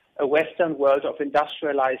of a Western world of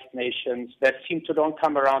industrialized nations that seem to don't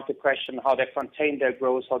come around the question how they contain their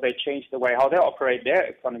growth, how they change the way, how they operate their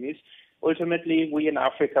economies. Ultimately, we in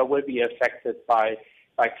Africa will be affected by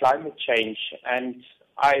climate change. And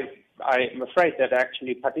I'm afraid that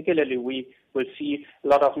actually, particularly, we will see a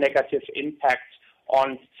lot of negative impacts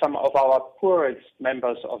on some of our poorest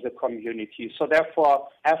members of the community. So therefore,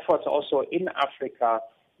 efforts also in Africa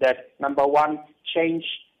that, number one, change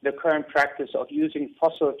the current practice of using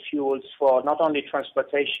fossil fuels for not only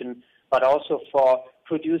transportation, but also for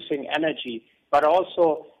producing energy, but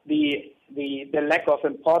also the lack of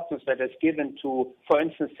importance that is given to, for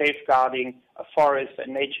instance, safeguarding a forest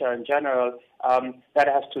and nature in general, that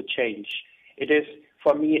has to change. It is,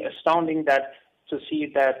 for me, astounding to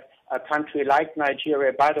see that a country like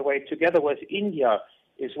Nigeria, by the way, together with India,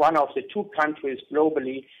 is one of the 2 countries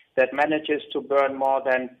globally that manages to burn more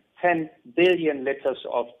than 10 billion liters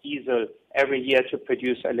of diesel every year to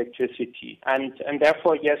produce electricity. And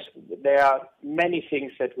therefore, yes, there are many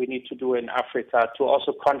things that we need to do in Africa to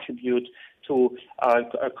also contribute to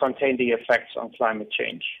contain the effects on climate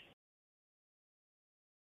change.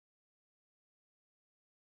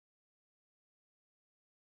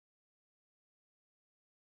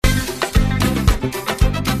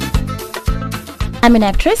 I'm an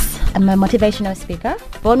actress. I'm a motivational speaker.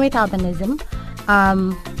 Born with albinism.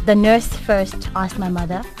 The nurse first asked my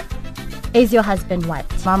mother, "Is your husband white?"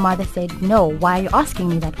 My mother said, "No. Why are you asking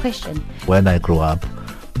me that question?" When I grew up,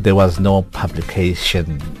 there was no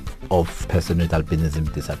publication of person with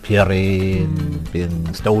albinism disappearing,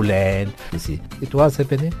 being stolen. You see, it was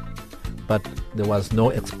happening, but there was no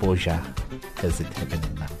exposure as it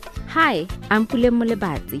happening now. Hi, I'm Pule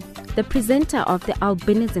Mulebati, the presenter of the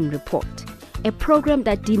Albinism Report, a program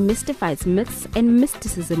that demystifies myths and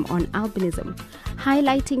mysticism on albinism,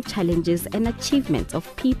 highlighting challenges and achievements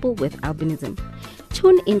of people with albinism.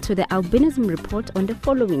 Tune into the Albinism Report on the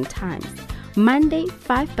following times: Monday,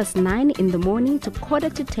 9:05 in the morning to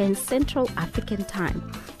 10:15 Central African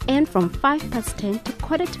Time, and from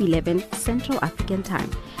 10:05 to 11:15 Central African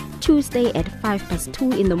Time. Tuesday at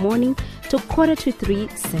 2:05 in the morning to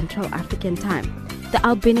 2:45 Central African Time. The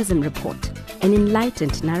Albinism Report, an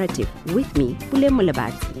enlightened narrative with me, Pule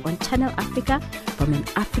Mulebati, on Channel Africa from an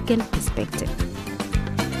African perspective.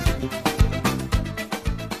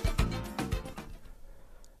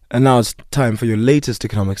 And now it's time for your latest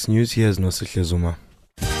economics news. Here's Nosihle Zuma.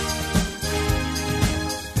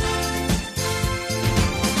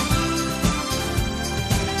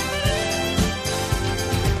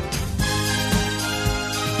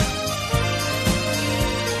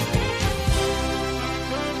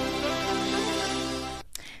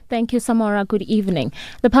 Thank you, Samora. Good evening.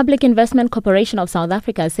 The Public Investment Corporation of South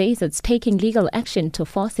Africa says it's taking legal action to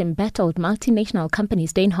force embattled multinational company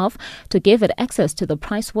Steinhoff to give it access to the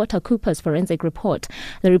PricewaterhouseCoopers forensic report.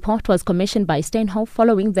 The report was commissioned by Steinhoff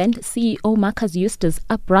following then CEO Marcus Eustace's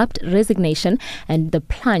abrupt resignation and the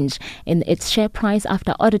plunge in its share price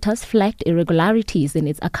after auditors flagged irregularities in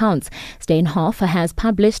its accounts. Steinhoff has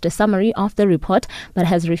published a summary of the report but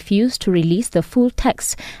has refused to release the full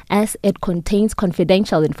text as it contains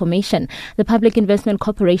confidential information. The Public Investment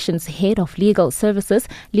Corporation's head of legal services,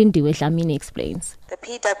 Lindiwe Dlamini, explains. The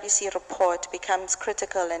PwC report becomes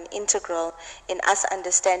critical and integral in us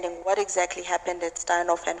understanding what exactly happened at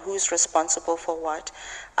Steinhoff and who's responsible for what.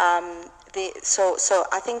 So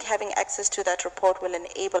I think having access to that report will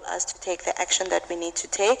enable us to take the action that we need to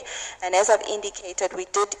take. And as I've indicated, we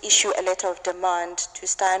did issue a letter of demand to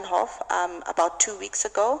Steinhoff about 2 weeks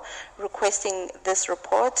ago requesting this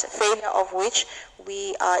report, failure of which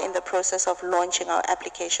we are in the process of launching our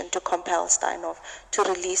application to compel Steinhoff to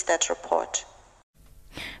release that report.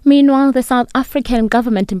 Meanwhile, the South African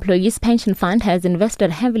Government Employees Pension Fund has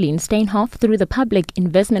invested heavily in Steinhoff through the Public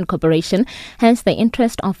Investment Corporation, hence the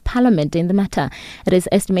interest of Parliament in the matter. It is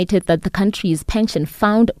estimated that the country's pension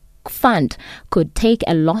fund could take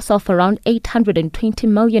a loss of around $820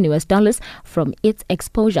 million from its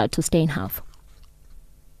exposure to Steinhoff.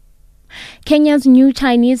 Kenya's new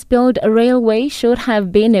Chinese-built railway should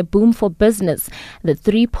have been a boom for business. The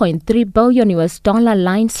 $3.3 billion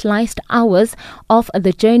line sliced hours of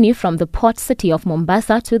the journey from the port city of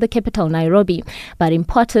Mombasa to the capital Nairobi. But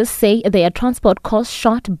importers say their transport costs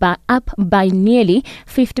shot up by nearly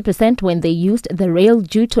 50% when they used the rail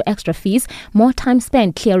due to extra fees, more time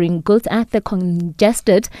spent clearing goods at the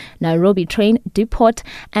congested Nairobi train depot,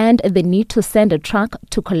 and the need to send a truck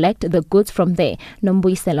to collect the goods from there.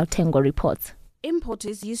 Nombuyisela Tengo reports.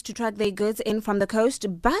 Importers used to track their goods in from the coast,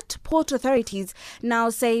 but port authorities now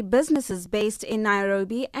say businesses based in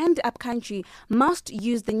Nairobi and upcountry must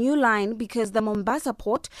use the new line because the Mombasa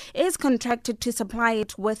port is contracted to supply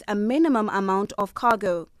it with a minimum amount of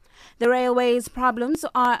cargo. The railway's problems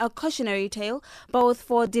are a cautionary tale both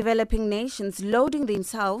for developing nations loading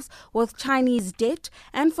themselves with Chinese debt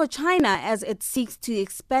and for China as it seeks to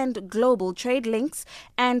expand global trade links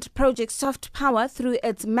and project soft power through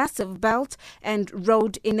its massive Belt and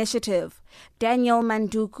Road Initiative. Daniel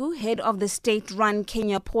Manduku, head of the state-run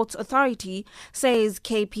Kenya Ports Authority, says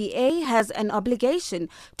KPA has an obligation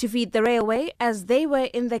to feed the railway as they were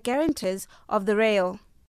in the guarantors of the rail.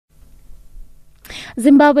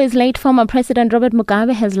 Zimbabwe's late former President Robert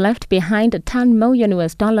Mugabe has left behind $10 million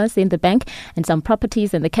in the bank and some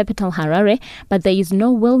properties in the capital Harare, but there is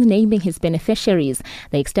no will naming his beneficiaries.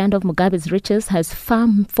 The extent of Mugabe's riches has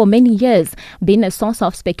for many years been a source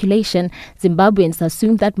of speculation. Zimbabweans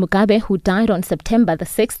assume that Mugabe, who died on September the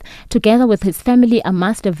 6th, together with his family,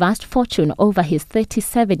 amassed a vast fortune over his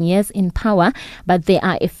 37 years in power, but there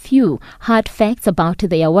are a few hard facts about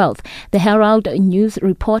their wealth. The Herald News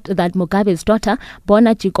report that Mugabe's daughter,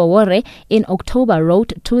 Bona Jigowore, in October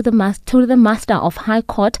wrote to the Master of High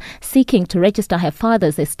Court seeking to register her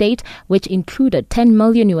father's estate, which included $10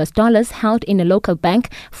 million held in a local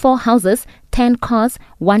bank, 4 houses, 10 cars,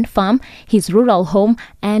 1 farm, his rural home,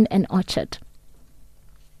 and an orchard.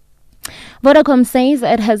 Vodacom says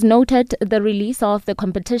it has noted the release of the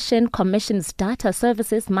Competition Commission's Data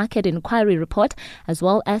Services Market Inquiry Report, as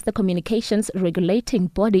well as the Communications Regulating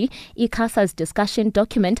Body, ICASA's discussion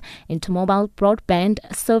document into mobile broadband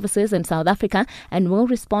services in South Africa, and will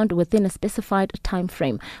respond within a specified time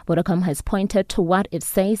frame. Vodacom has pointed to what it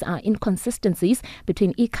says are inconsistencies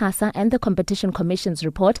between ICASA and the Competition Commission's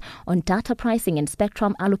report on data pricing and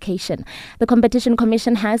spectrum allocation. The Competition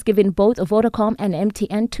Commission has given both Vodacom and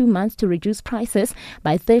MTN 2 months to reduce prices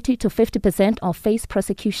by 30 to 50% or face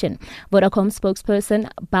prosecution. Vodacom spokesperson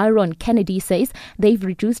Byron Kennedy says they've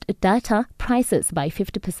reduced data prices by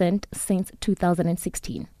 50% since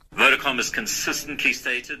 2016. Vodacom has consistently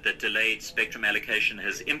stated that delayed spectrum allocation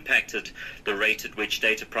has impacted the rate at which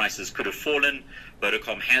data prices could have fallen.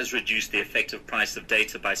 Vodacom has reduced the effective price of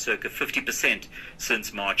data by circa 50%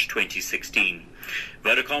 since March 2016.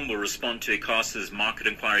 Vodacom will respond to ICASA's market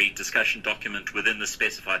inquiry discussion document within the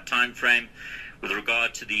specified time frame. With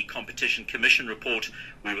regard to the Competition Commission report,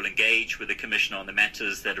 we will engage with the Commission on the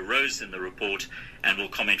matters that arose in the report and will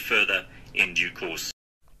comment further in due course.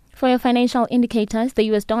 For your financial indicators, the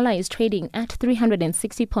US dollar is trading at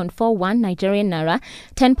 360.41 Nigerian naira,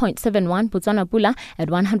 10.71 Botswana pula, at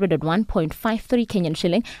 101.53 Kenyan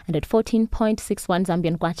shilling, and at 14.61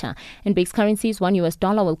 Zambian kwacha. In BRICS currencies, $1 US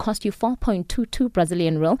will cost you 4.22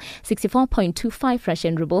 Brazilian real, 64.25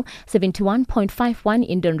 Russian ruble, 71.51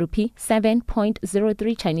 Indian rupee,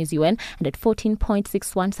 7.03 Chinese yuan, and at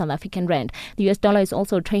 14.61 South African rand. The US dollar is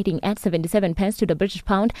also trading at 77 pence to the British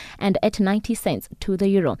pound and at 90 cents to the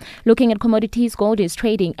euro. Looking at commodities, gold is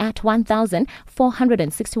trading at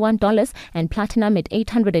 $1,461 and platinum at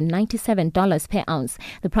 $897 per ounce.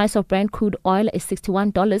 The price of Brent crude oil is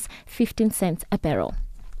 $61.15 a barrel.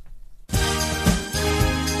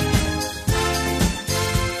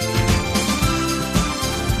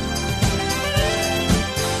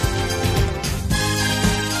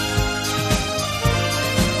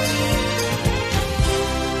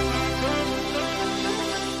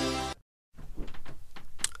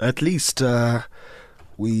 At least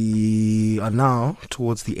we are now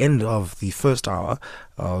towards the end of the first hour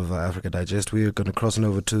of Africa Digest. We're going to cross on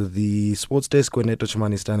over to the sports desk where Neto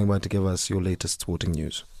Chimani is standing by to give us your latest sporting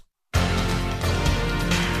news.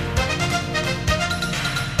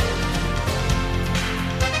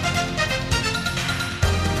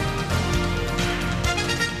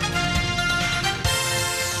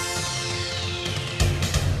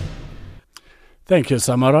 Thank you,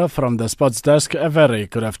 Samara. From the Sports Desk, a very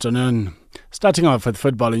good afternoon. Starting off with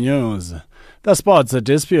football news. The Sports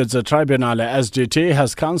Disputes Tribunal SDT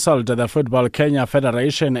has cancelled the Football Kenya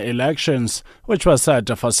Federation elections, which were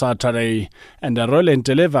set for Saturday. And a ruling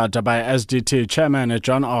delivered by SDT Chairman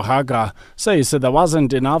John Ohaga says there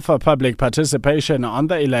wasn't enough public participation on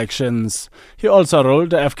the elections. He also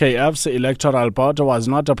ruled FKF's electoral board was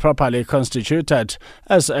not properly constituted,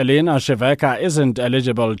 as Elena Shiveka isn't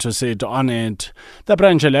eligible to sit on it. The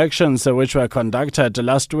branch elections, which were conducted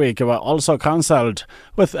last week, were also cancelled,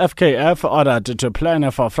 with FKF ordered to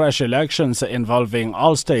plan for fresh elections involving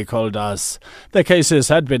all stakeholders. The cases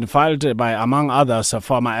had been filed by, among others,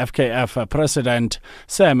 former FKF President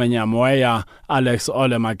Sam Nyamweya, Alex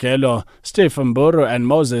Ole Magelo, Steve Mburu and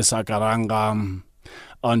Moses Akaranga.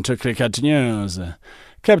 On to cricket news.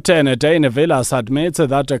 Captain Dane Villas admits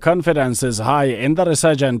that confidence is high in the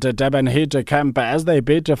resurgent Durban Heat camp as they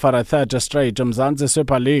bid for a third straight Mzansi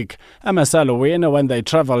Super League MSL win when they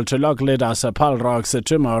travel to log leaders Paul Rocks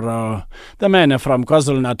tomorrow. The men from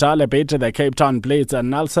KwaZulu-Natal beat the Cape Town Blitz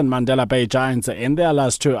and Nelson Mandela Bay Giants in their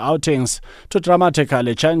last 2 outings to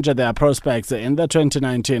dramatically change their prospects in the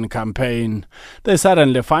 2019 campaign. They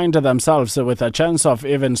suddenly find themselves with a chance of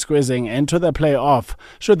even squeezing into the play-off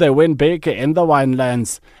should they win big in the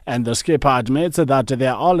Winelands. And the skipper admits that they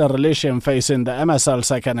are all relation facing the MSL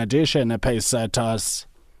second edition pace setters.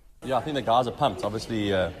 Yeah, I think the guys are pumped.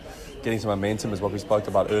 Obviously, getting some momentum is what we spoke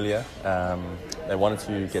about earlier. They wanted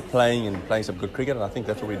to get playing some good cricket, and I think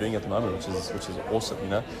that's what we're doing at the moment, which is awesome.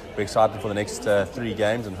 We're excited for the next 3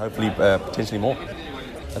 games and hopefully potentially more.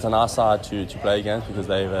 It's on our side to play against because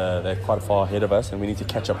they're quite far ahead of us, and we need to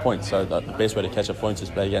catch up points. So the best way to catch up points is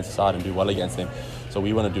play against the side and do well against them. So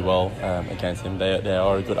we want to do well against them. They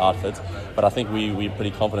are a good outfit, but I think we're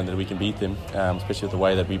pretty confident that we can beat them, especially with the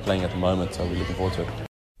way that we're playing at the moment. So we're looking forward to it.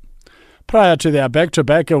 Prior to their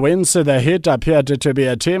back-to-back wins, the Heat appeared to be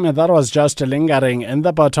a team that was just lingering in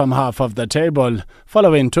the bottom half of the table,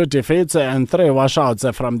 following 2 defeats and 3 washouts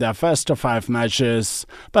from their first 5 matches.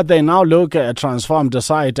 But they now look a transformed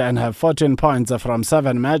side and have 14 points from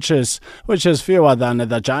 7 matches, which is fewer than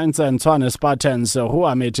the Giants and Tshwane Spartans, who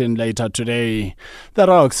are meeting later today. The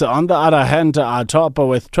Rocks, on the other hand, are top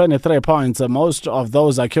with 23 points, most of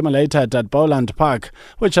those accumulated at Boland Park,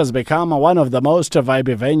 which has become one of the most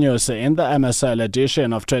vibey venues in the MSL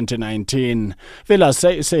edition of 2019. Villa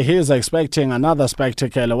says he is expecting another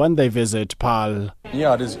spectacle when they visit Paarl.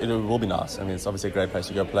 Yeah, it will be nice. I mean, it's obviously a great place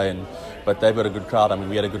to go play, but they've got a good crowd. I mean,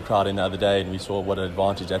 we had a good crowd in the other day, and we saw what an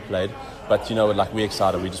advantage that played. But, we're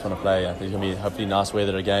excited. We just want to play. I think it's going to be hopefully nice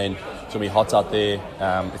weather again. It's going to be hot out there.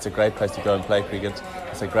 It's a great place to go and play cricket.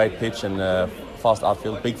 It's a great pitch and fast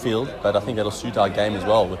outfield, big field, but I think that'll suit our game as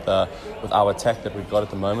well with our attack that we've got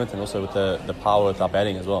at the moment, and also with the power with our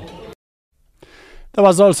batting as well. There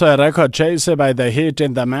was also a record chase by the Heat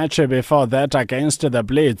in the match before that against the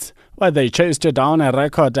Blitz, where they chased down a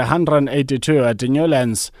record 182 at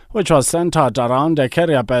Newlands, which was centered around a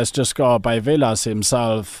career-best score by Villas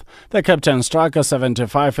himself. The captain struck a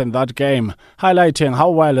 75 in that game, highlighting how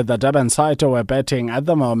well the Durban side were batting at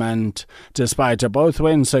the moment. Despite both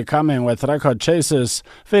wins coming with record chases,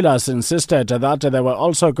 Villas insisted that they were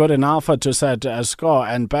also good enough to set a score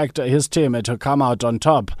and backed his team to come out on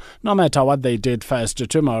top, no matter what they did first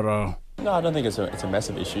tomorrow. No, I don't think it's a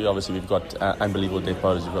massive issue. Obviously, we've got unbelievable death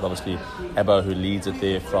bowlers. We've got obviously Ebo, who leads it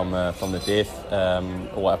there from the death,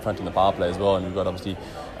 or up front in the power play as well. And we've got obviously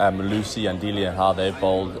Lucy and Delia and how they've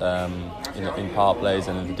bowled in power plays,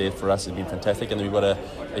 and the death for us has been fantastic. And then we've got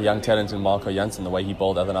a young talent in Marco Janssen. The way he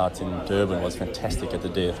bowled the other night in Durban was fantastic at the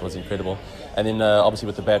death, was incredible. And then obviously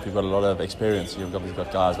with the bat, we've got a lot of experience. You've obviously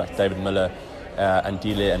got guys like David Miller, and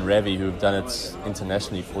Dile and Ravi, who have done it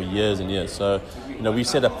internationally for years and years. So, we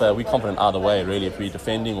set up, we're confident either way, really. If we're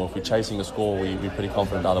defending or if we're chasing a score, we're pretty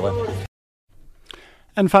confident either way.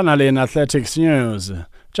 And finally, in athletics news,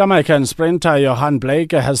 Jamaican sprinter Johan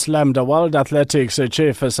Blake has slammed World Athletics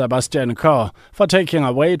chief Sebastian Coe for taking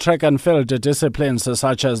away track and field disciplines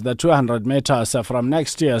such as the 200 meters from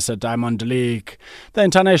next year's Diamond League. The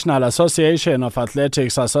International Association of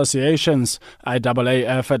Athletics Associations,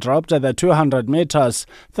 IAAF, dropped the 200 meters,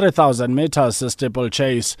 3,000 meters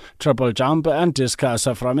steeplechase, triple jump and discus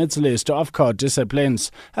from its list of core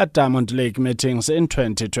disciplines at Diamond League meetings in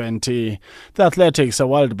 2020. The Athletics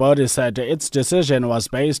World Body said its decision was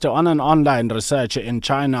based on an online research in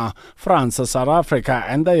China, France, South Africa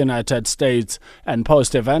and the United States, and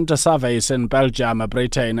post-event surveys in Belgium,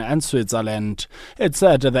 Britain and Switzerland. It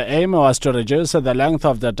said the aim was to reduce the length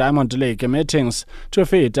of the Diamond League meetings to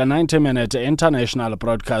fit a 90-minute international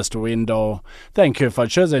broadcast window. Thank you for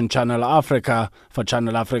choosing Channel Africa. For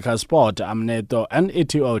Channel Africa Sport, I'm Neto and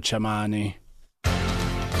Itio Chamani.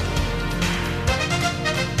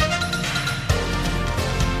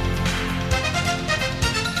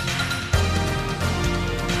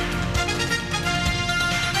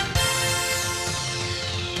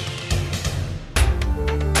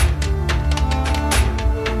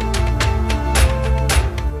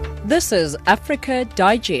 This is Africa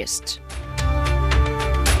Digest.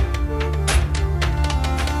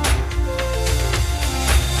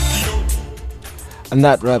 And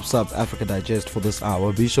that wraps up Africa Digest for this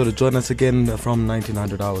hour. Be sure to join us again from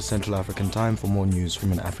 1900 hours Central African Time for more news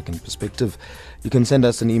from an African perspective. You can send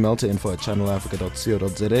us an email to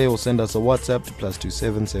info@channelafrica.co.za or send us a WhatsApp to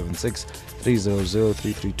 +27 76 300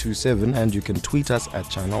 3327, and you can tweet us at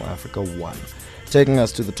Channel Africa 1. Taking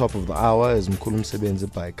us to the top of the hour is Mkhulu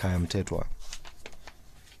Msebenzi by Kaya Mtetwa.